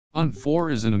Unfor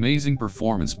is an amazing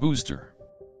performance booster.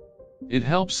 It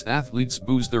helps athletes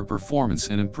boost their performance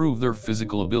and improve their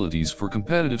physical abilities for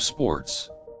competitive sports.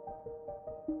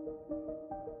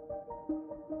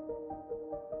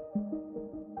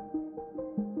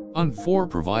 Unfor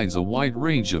provides a wide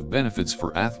range of benefits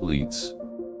for athletes.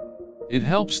 It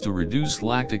helps to reduce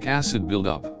lactic acid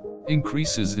buildup,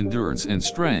 increases endurance and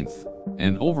strength,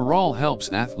 and overall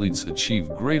helps athletes achieve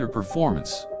greater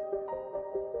performance.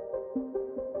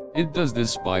 It does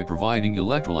this by providing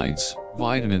electrolytes,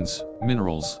 vitamins,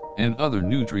 minerals, and other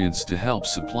nutrients to help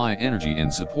supply energy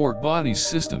and support body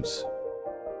systems.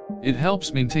 It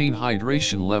helps maintain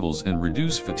hydration levels and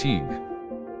reduce fatigue.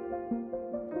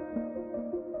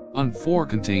 Unfor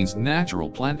contains natural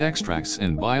plant extracts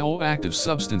and bioactive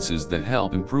substances that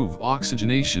help improve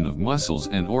oxygenation of muscles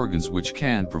and organs, which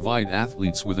can provide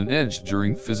athletes with an edge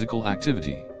during physical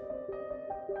activity.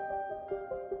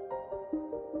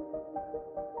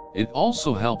 It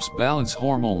also helps balance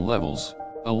hormone levels,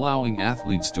 allowing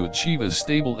athletes to achieve a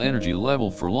stable energy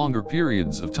level for longer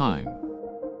periods of time.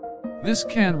 This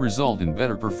can result in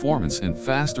better performance and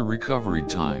faster recovery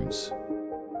times.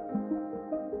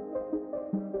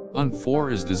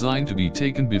 Unfor is designed to be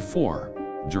taken before,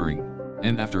 during,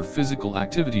 and after physical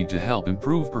activity to help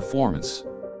improve performance.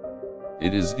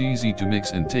 It is easy to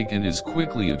mix and take and is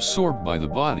quickly absorbed by the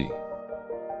body.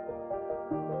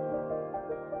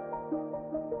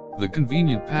 The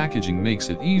convenient packaging makes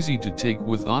it easy to take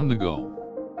with on the go.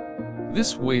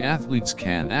 This way athletes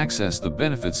can access the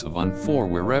benefits of Unfor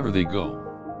wherever they go.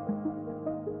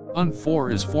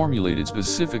 Unfor is formulated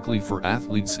specifically for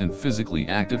athletes and physically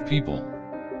active people.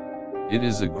 It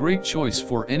is a great choice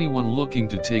for anyone looking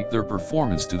to take their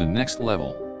performance to the next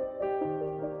level.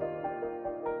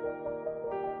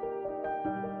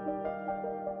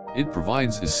 It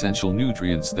provides essential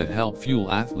nutrients that help fuel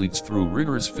athletes through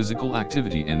rigorous physical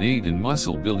activity and aid in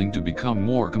muscle building to become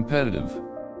more competitive.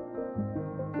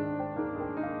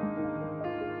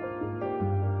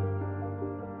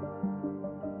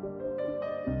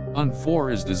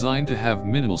 Unfor is designed to have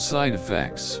minimal side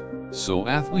effects, so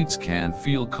athletes can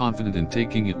feel confident in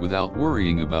taking it without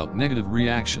worrying about negative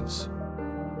reactions.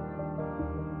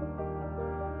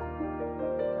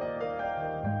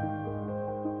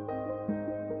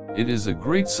 It is a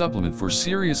great supplement for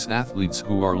serious athletes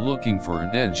who are looking for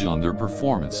an edge on their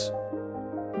performance.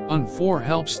 Unfor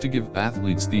helps to give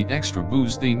athletes the extra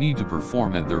boost they need to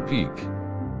perform at their peak.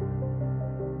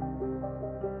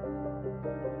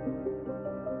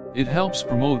 It helps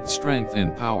promote strength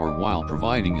and power while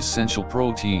providing essential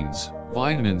proteins,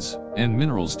 vitamins, and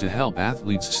minerals to help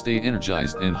athletes stay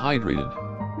energized and hydrated.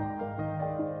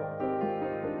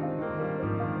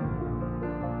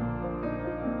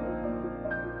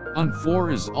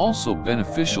 Unfor is also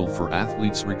beneficial for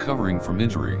athletes recovering from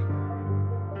injury.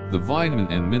 The vitamin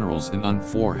and minerals in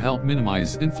Unfor help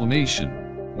minimize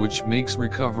inflammation, which makes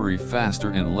recovery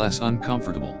faster and less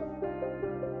uncomfortable.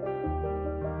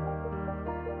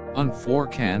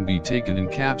 Unfor can be taken in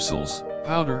capsules,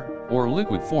 powder, or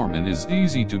liquid form and is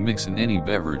easy to mix in any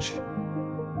beverage.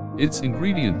 Its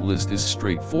ingredient list is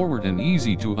straightforward and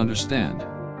easy to understand.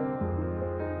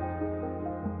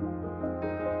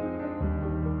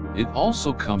 It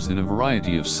also comes in a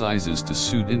variety of sizes to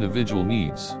suit individual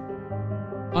needs.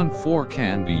 Unfor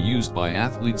can be used by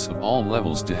athletes of all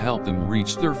levels to help them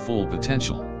reach their full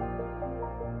potential.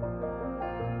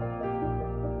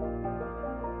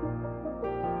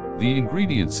 The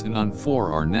ingredients in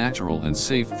Unfor are natural and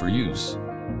safe for use.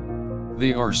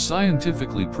 They are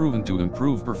scientifically proven to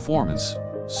improve performance,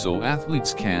 so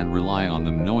athletes can rely on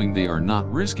them knowing they are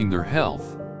not risking their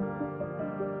health.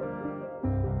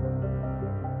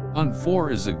 Unfor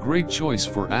is a great choice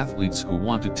for athletes who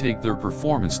want to take their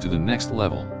performance to the next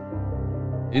level.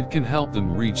 It can help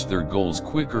them reach their goals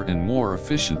quicker and more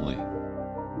efficiently.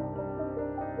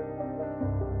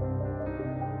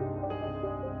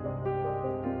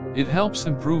 It helps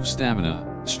improve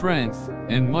stamina, strength,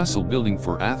 and muscle building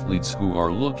for athletes who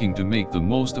are looking to make the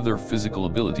most of their physical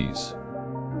abilities.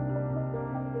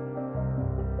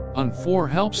 Unfor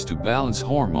helps to balance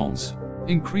hormones,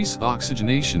 increase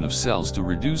oxygenation of cells to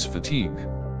reduce fatigue,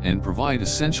 and provide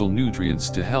essential nutrients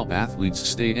to help athletes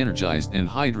stay energized and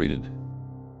hydrated.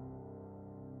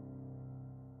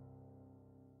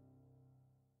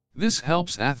 This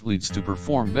helps athletes to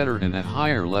perform better and at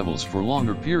higher levels for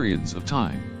longer periods of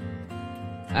time.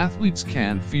 Athletes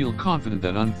can feel confident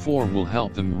that Unfor will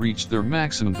help them reach their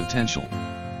maximum potential.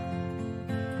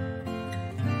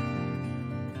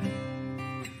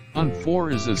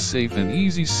 Unfor is a safe and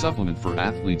easy supplement for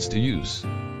athletes to use.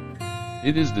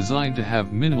 It is designed to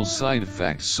have minimal side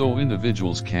effects so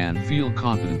individuals can feel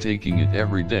confident taking it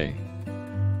every day.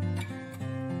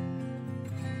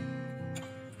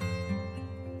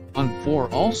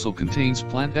 Unfor also contains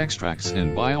plant extracts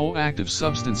and bioactive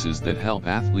substances that help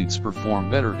athletes perform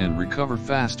better and recover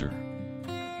faster.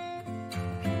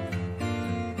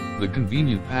 The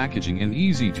convenient packaging and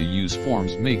easy-to-use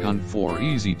forms make Unfor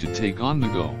easy to take on the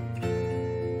go.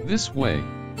 This way,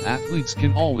 athletes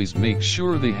can always make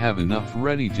sure they have enough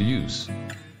ready to use.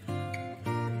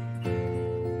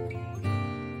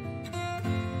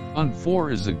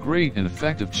 Unfor is a great and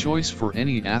effective choice for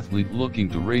any athlete looking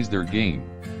to raise their game.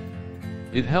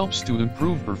 It helps to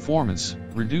improve performance,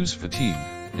 reduce fatigue,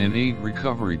 and aid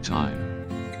recovery time.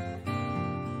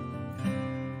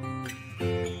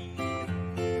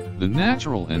 The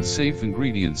natural and safe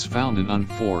ingredients found in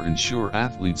Unfor ensure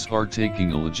athletes are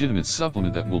taking a legitimate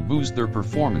supplement that will boost their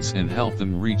performance and help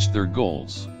them reach their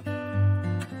goals.